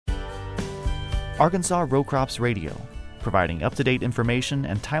Arkansas Row Crops Radio, providing up-to-date information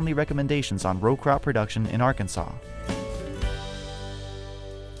and timely recommendations on row crop production in Arkansas.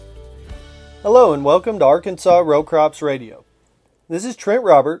 Hello and welcome to Arkansas Row Crops Radio. This is Trent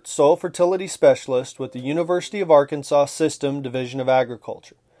Roberts, Soil Fertility Specialist with the University of Arkansas System Division of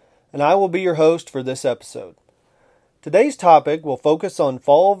Agriculture, and I will be your host for this episode. Today's topic will focus on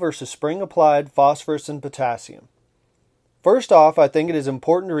fall versus spring applied phosphorus and potassium. First off, I think it is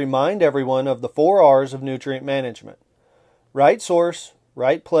important to remind everyone of the 4 R's of nutrient management: right source,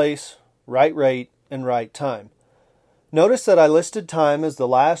 right place, right rate, and right time. Notice that I listed time as the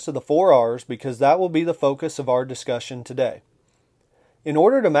last of the 4 R's because that will be the focus of our discussion today. In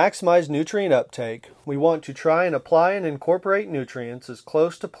order to maximize nutrient uptake, we want to try and apply and incorporate nutrients as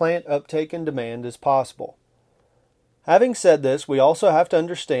close to plant uptake and demand as possible. Having said this, we also have to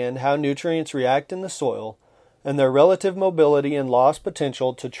understand how nutrients react in the soil and their relative mobility and loss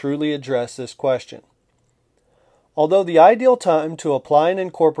potential to truly address this question. Although the ideal time to apply and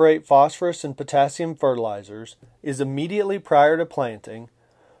incorporate phosphorus and potassium fertilizers is immediately prior to planting,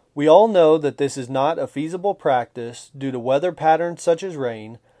 we all know that this is not a feasible practice due to weather patterns such as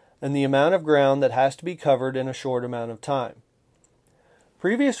rain and the amount of ground that has to be covered in a short amount of time.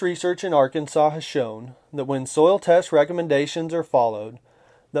 Previous research in Arkansas has shown that when soil test recommendations are followed,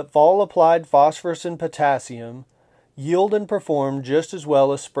 that fall-applied phosphorus and potassium yield and perform just as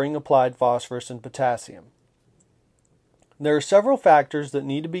well as spring-applied phosphorus and potassium. There are several factors that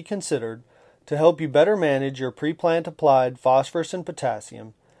need to be considered to help you better manage your pre-plant applied phosphorus and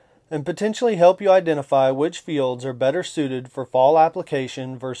potassium and potentially help you identify which fields are better suited for fall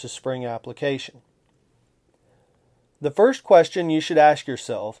application versus spring application. The first question you should ask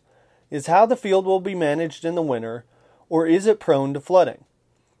yourself is how the field will be managed in the winter, or is it prone to flooding?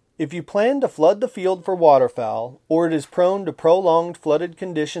 If you plan to flood the field for waterfowl, or it is prone to prolonged flooded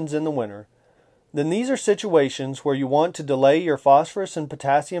conditions in the winter, then these are situations where you want to delay your phosphorus and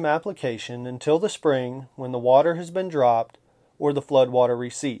potassium application until the spring when the water has been dropped or the floodwater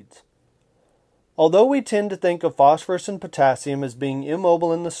recedes. Although we tend to think of phosphorus and potassium as being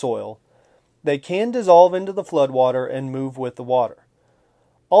immobile in the soil, they can dissolve into the floodwater and move with the water.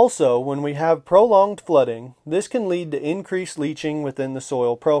 Also, when we have prolonged flooding, this can lead to increased leaching within the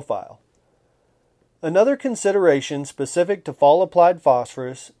soil profile. Another consideration specific to fall-applied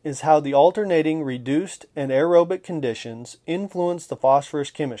phosphorus is how the alternating reduced and aerobic conditions influence the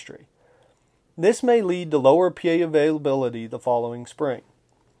phosphorus chemistry. This may lead to lower PA availability the following spring.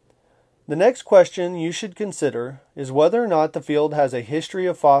 The next question you should consider is whether or not the field has a history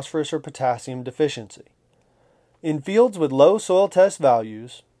of phosphorus or potassium deficiency. In fields with low soil test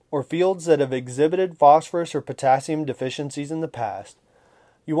values, or fields that have exhibited phosphorus or potassium deficiencies in the past,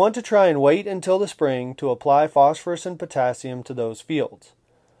 you want to try and wait until the spring to apply phosphorus and potassium to those fields.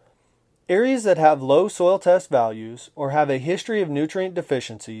 Areas that have low soil test values or have a history of nutrient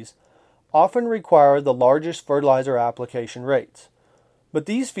deficiencies often require the largest fertilizer application rates, but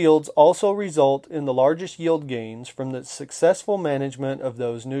these fields also result in the largest yield gains from the successful management of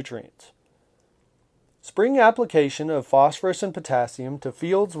those nutrients. Spring application of phosphorus and potassium to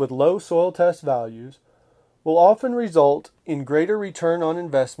fields with low soil test values will often result in greater return on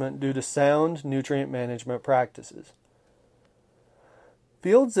investment due to sound nutrient management practices.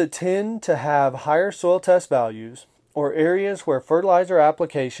 Fields that tend to have higher soil test values, or areas where fertilizer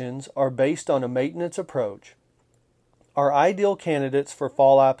applications are based on a maintenance approach, are ideal candidates for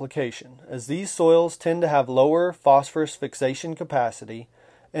fall application, as these soils tend to have lower phosphorus fixation capacity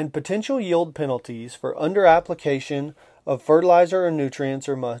and potential yield penalties for under-application of fertilizer or nutrients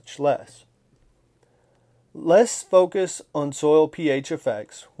are much less. Less focus on soil pH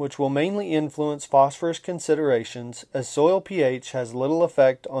effects, which will mainly influence phosphorus considerations, as soil pH has little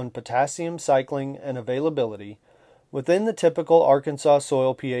effect on potassium cycling and availability within the typical Arkansas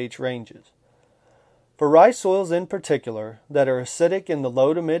soil pH ranges. For rice soils in particular that are acidic in the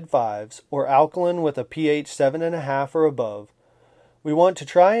low to mid 5s or alkaline with a pH 7.5 or above, we want to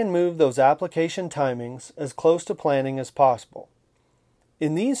try and move those application timings as close to planting as possible.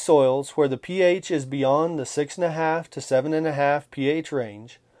 In these soils where the pH is beyond the 6.5 to 7.5 pH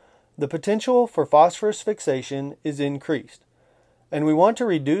range, the potential for phosphorus fixation is increased, and we want to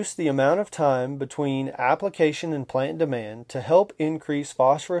reduce the amount of time between application and plant demand to help increase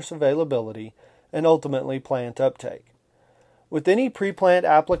phosphorus availability and ultimately plant uptake. With any pre-plant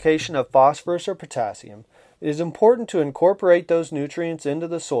application of phosphorus or potassium, it is important to incorporate those nutrients into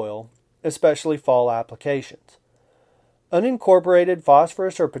the soil, especially fall applications. Unincorporated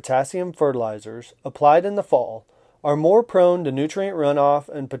phosphorus or potassium fertilizers applied in the fall are more prone to nutrient runoff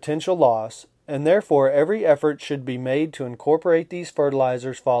and potential loss, and therefore every effort should be made to incorporate these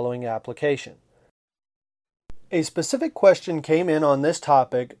fertilizers following application. A specific question came in on this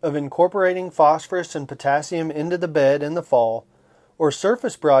topic of incorporating phosphorus and potassium into the bed in the fall, or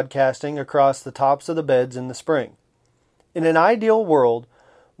surface broadcasting across the tops of the beds in the spring. In an ideal world,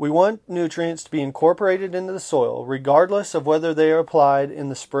 we want nutrients to be incorporated into the soil regardless of whether they are applied in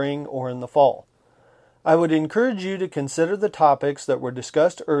the spring or in the fall. I would encourage you to consider the topics that were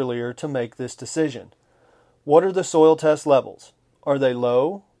discussed earlier to make this decision. What are the soil test levels? Are they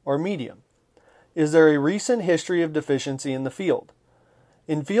low or medium? Is there a recent history of deficiency in the field?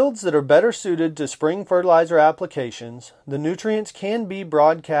 In fields that are better suited to spring fertilizer applications, the nutrients can be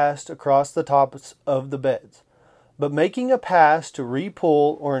broadcast across the tops of the beds, but making a pass to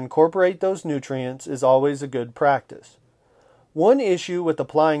re-pull or incorporate those nutrients is always a good practice. One issue with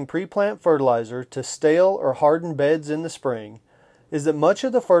applying pre-plant fertilizer to stale or hardened beds in the spring is that much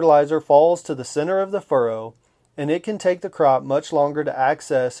of the fertilizer falls to the center of the furrow, and it can take the crop much longer to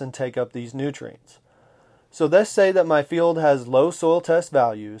access and take up these nutrients. So let's say that my field has low soil test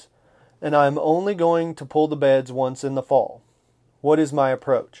values, and I'm only going to pull the beds once in the fall. What is my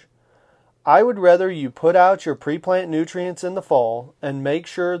approach? I would rather you put out your pre-plant nutrients in the fall and make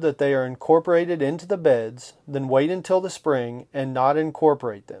sure that they are incorporated into the beds than wait until the spring and not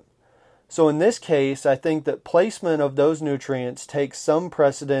incorporate them. So in this case, I think that placement of those nutrients takes some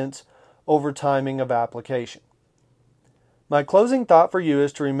precedence over timing of application. My closing thought for you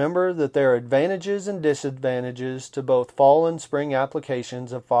is to remember that there are advantages and disadvantages to both fall and spring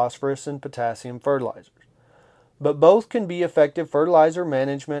applications of phosphorus and potassium fertilizers, but both can be effective fertilizer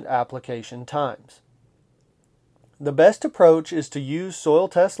management application times. The best approach is to use soil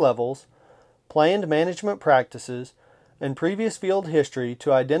test levels, planned management practices, and previous field history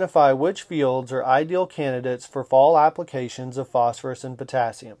to identify which fields are ideal candidates for fall applications of phosphorus and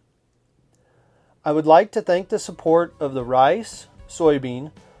potassium. I would like to thank the support of the rice,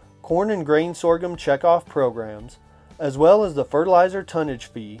 soybean, corn and grain sorghum checkoff programs, as well as the fertilizer tonnage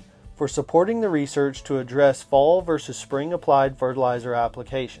fee, for supporting the research to address fall versus spring applied fertilizer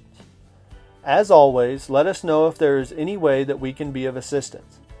applications. As always, let us know if there is any way that we can be of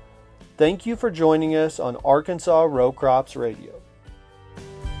assistance. Thank you for joining us on Arkansas Row Crops Radio.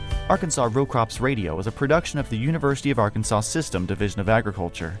 Arkansas Row Crops Radio is a production of the University of Arkansas System Division of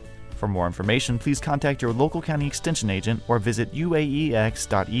Agriculture. For more information, please contact your local county extension agent or visit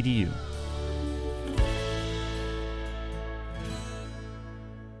uaex.edu.